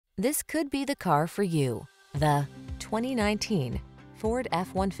This could be the car for you. The 2019 Ford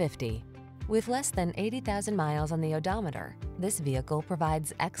F-150. With less than 80,000 miles on the odometer, this vehicle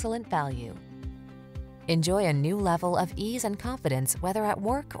provides excellent value. Enjoy a new level of ease and confidence whether at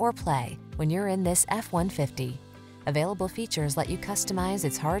work or play when you're in this F-150. Available features let you customize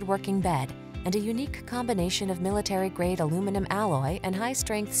its hard-working bed, and a unique combination of military-grade aluminum alloy and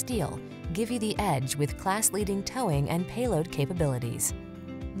high-strength steel give you the edge with class-leading towing and payload capabilities.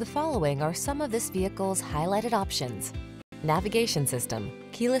 The following are some of this vehicle's highlighted options: navigation system,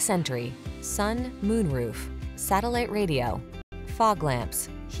 keyless entry, sun, moonroof, satellite radio, fog lamps,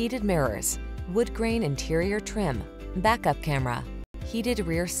 heated mirrors, wood grain interior trim, backup camera, heated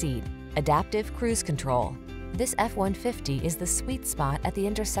rear seat, adaptive cruise control. This F-150 is the sweet spot at the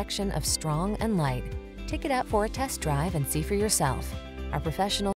intersection of strong and light. Take it out for a test drive and see for yourself. Our professional